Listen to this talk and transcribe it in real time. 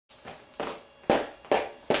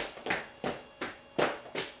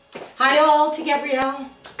Hi all, to Gabrielle.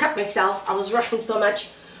 Cut myself. I was rushing so much.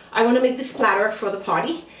 I want to make this platter for the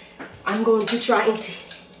party. I'm going to try and see.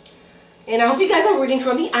 And I hope you guys are waiting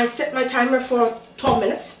for me. I set my timer for 12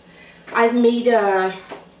 minutes. I've made a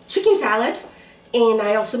chicken salad and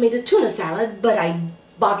I also made a tuna salad, but I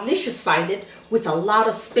delicious-fied it with a lot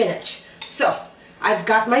of spinach. So I've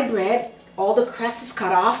got my bread. All the crust is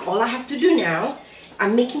cut off. All I have to do now,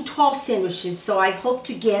 I'm making 12 sandwiches, so I hope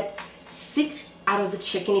to get 6 out of the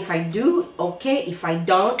chicken. If I do, okay. If I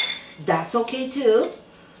don't, that's okay too.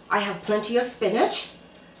 I have plenty of spinach,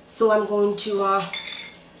 so I'm going to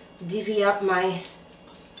divvy up my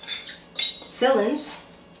fillings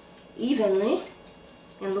evenly.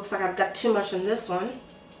 And looks like I've got too much on this one.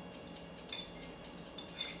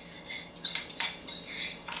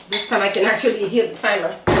 This time I can actually hear the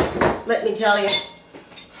timer. Let me tell you,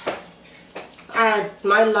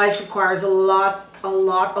 my life requires a lot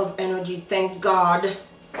of energy. Thank God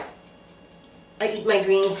I eat my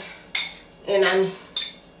greens, and I'm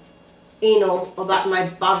anal about my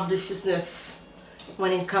bodeliciousness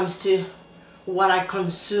when it comes to what I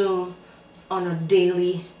consume on a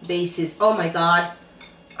daily basis. Oh my God,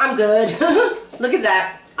 I'm good. Look at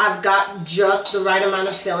that. I've got just the right amount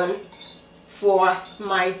of filling for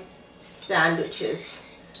my sandwiches.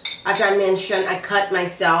 As I mentioned, I cut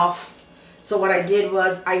myself. So what I did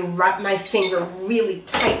was I wrapped my finger really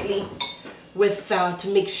tightly with to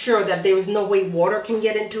make sure that there is no way water can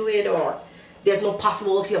get into it or there's no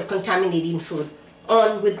possibility of contaminating food.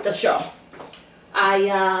 On with the show.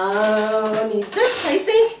 I need this, I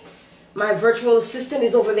think. My virtual assistant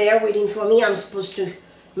is over there waiting for me. I'm supposed to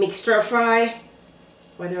make stir fry.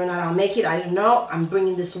 Whether or not I'll make it, I don't know. I'm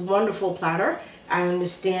bringing this wonderful platter. I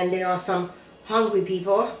understand there are some hungry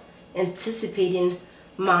people anticipating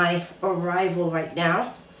my arrival right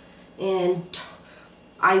now, and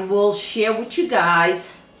I will share with you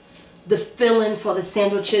guys the filling for the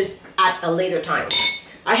sandwiches at a later time.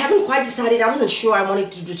 I haven't quite decided. I wasn't sure I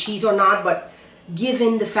wanted to do cheese or not, but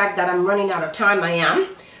given the fact that I'm running out of time, I am.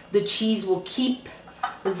 The cheese will keep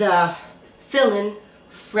the filling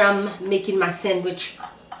from making my sandwich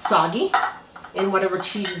soggy, and whatever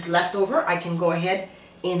cheese is left over, I can go ahead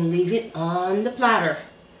and leave it on the platter.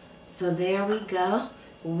 So there we go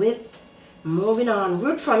with moving on.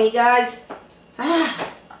 Root for me, guys.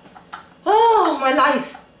 Oh, my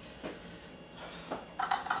life.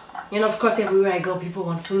 And of course, everywhere I go, people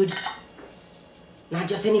want food. Not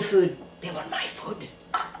just any food. They want my food.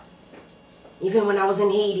 Even when I was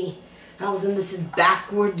in Haiti, I was in this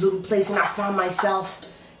backward little place and I found myself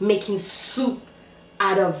making soup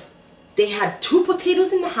out of, they had 2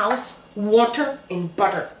 potatoes in the house, water and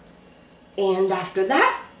butter. And after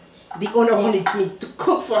that, the owner wanted me to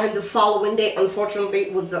cook for him the following day. Unfortunately,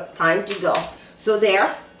 it was time to go. So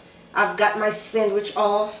there, I've got my sandwich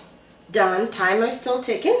all done. Timer is still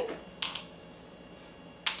ticking.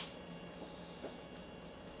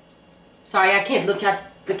 Sorry, I can't look at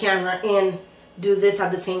the camera and do this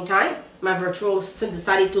at the same time. My virtual assistant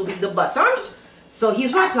decided to leave the butts on. So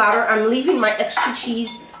here's my platter. I'm leaving my extra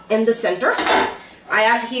cheese in the center. I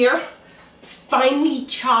have here finely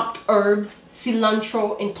chopped herbs,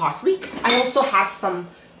 cilantro and parsley. I also have some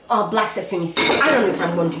black sesame seeds. I don't know if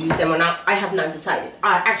I'm going to use them or not. I have not decided.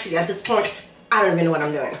 Actually, at this point, I don't even know what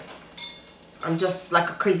I'm doing. I'm just like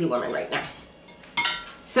a crazy woman right now.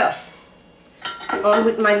 So, on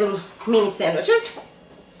with my little mini sandwiches.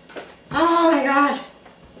 Oh my God.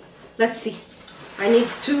 Let's see. I need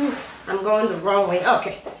 2. I'm going the wrong way.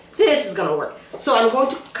 Okay, this is gonna work. So I'm going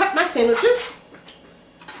to cut my sandwiches,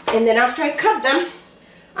 and then after I cut them,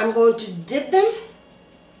 I'm going to dip them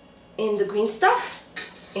in the green stuff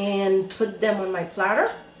and put them on my platter.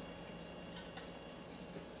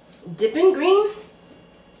 Dip in green,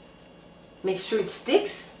 make sure it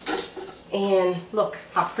sticks, and look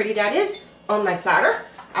how pretty that is on my platter.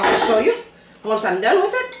 I will show you once I'm done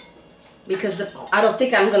with it, because I don't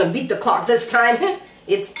think I'm gonna beat the clock this time.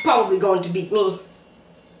 It's probably going to beat me.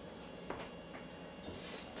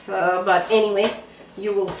 But anyway,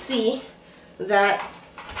 you will see that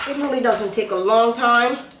it really doesn't take a long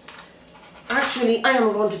time. Actually, I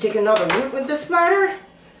am going to take another root with this platter,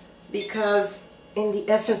 because in the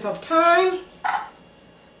essence of time,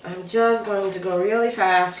 I'm just going to go really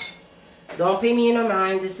fast. Don't pay me no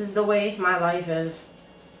mind. This is the way my life is.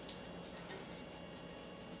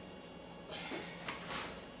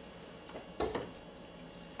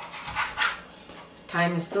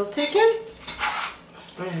 Time is still ticking.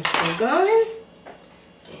 I'm still going.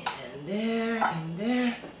 And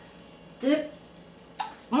there. Dip.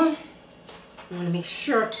 I want to make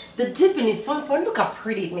sure the dipping is so important. Look how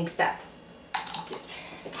pretty it makes that dip.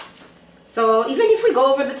 So even if we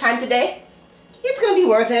go over the time today, it's gonna be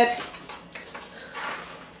worth it.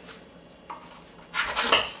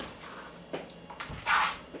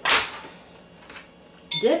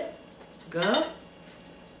 Dip, go,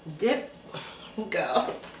 dip, go,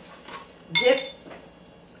 dip,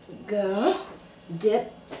 go,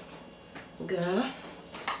 dip, go.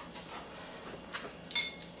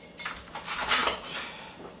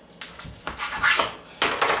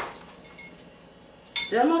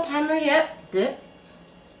 Still no timer yet. Dip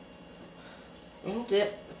and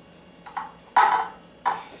dip. Oh,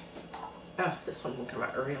 this one didn't come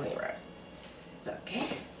out really right. Okay.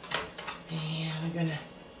 And we're gonna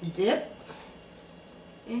dip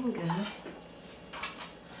and go.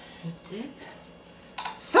 And dip.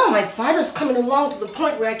 So my platter's coming along to the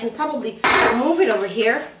point where I can probably move it over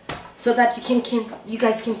here so that you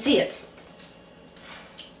guys can see it.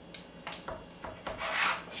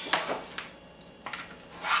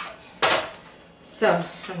 So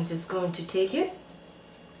I'm just going to take it,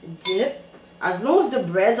 dip. As long as the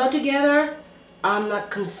breads are together, I'm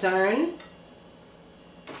not concerned.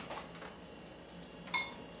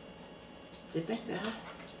 Dip and go,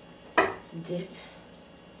 dip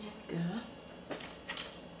and go.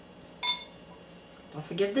 Don't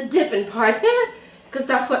forget the dipping part, because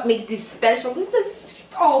that's what makes this special. This is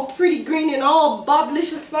all pretty green and all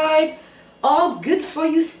Boblicious-fied, all good for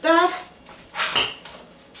you stuff.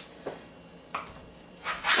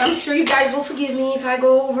 I'm sure you guys will forgive me if I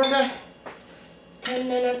go over the 10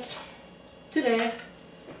 minutes today.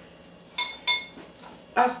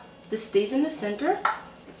 Oh, this stays in the center.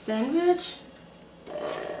 Sandwich.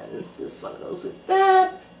 And this one goes with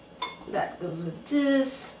that. That goes with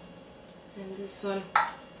this. And this one.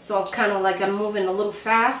 It's all kind of like I'm moving a little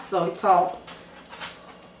fast, so it's all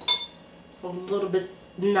a little bit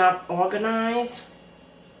not organized.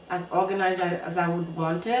 As organized as I would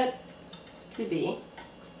want it to be.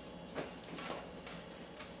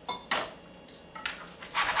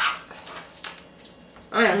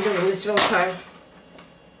 I am doing this real time.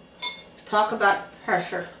 Talk about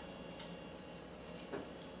pressure.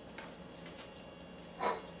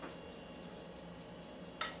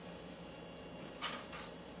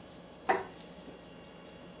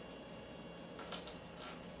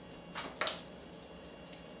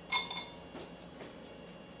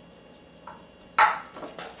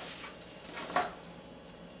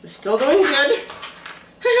 We're still doing good.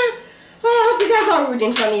 Oh, you guys are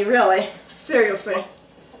rooting for me, really. Seriously.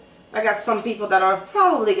 I got some people that are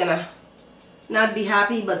probably gonna not be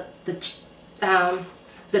happy, but the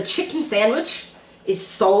chicken sandwich is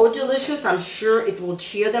so delicious. I'm sure it will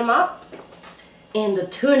cheer them up. And the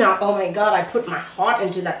tuna, oh my God, I put my heart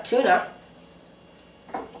into that tuna.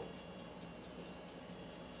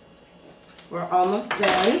 We're almost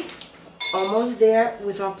done. Almost there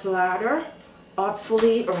with our platter.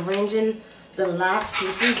 Artfully arranging the last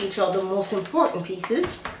pieces, which are the most important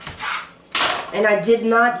pieces. And I did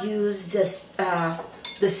not use this,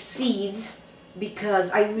 the seeds, because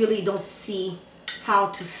I really don't see how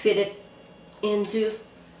to fit it into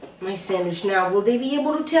my sandwich. Now, will they be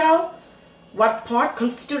able to tell what part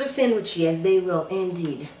constitutes a sandwich? Yes, they will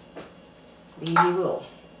indeed. They will.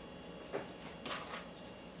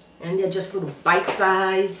 And they're just little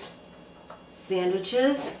bite-sized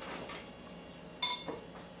sandwiches.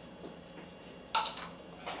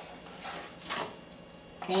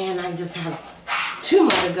 And I just have 2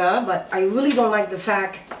 more to go, but I really don't like the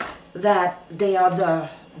fact that they are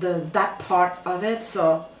that part of it,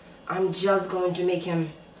 so I'm just going to make him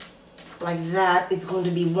like that. It's going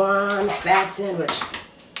to be one fat sandwich.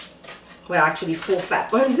 Well, actually 4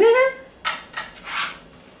 fat ones.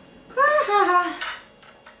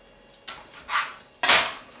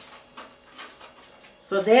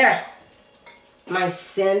 So there, my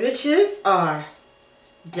sandwiches are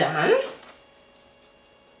done.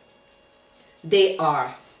 They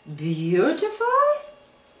are beautiful.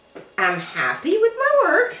 I'm happy with my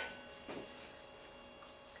work.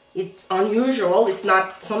 It's unusual. It's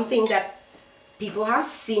not something that people have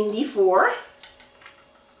seen before.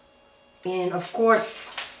 And of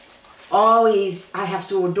course, always I have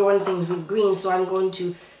to adorn things with green, so I'm going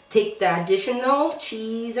to take the additional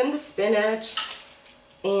cheese and the spinach,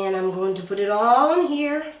 and I'm going to put it all in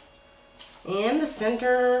here in the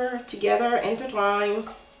center together, intertwined.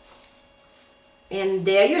 And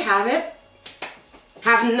there you have it.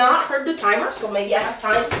 Have not heard the timer, so maybe I have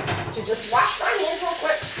time to just wash my hands real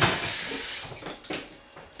quick.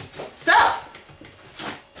 So,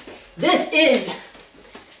 this is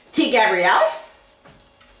T. Gabrielle.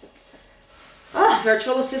 Oh,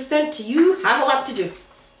 virtual assistant, you have a lot to do.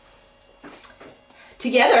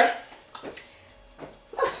 Together,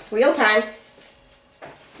 real time.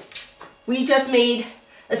 We just made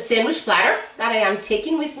a sandwich platter that I am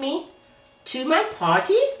taking with me to my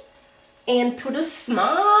party and put a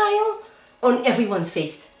smile on everyone's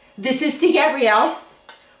face. This is T. Gabrielle,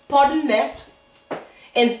 pardon mess,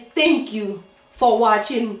 and thank you for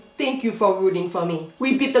watching. Thank you for rooting for me.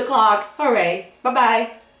 We beat the clock. Hooray.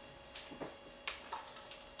 Bye-bye.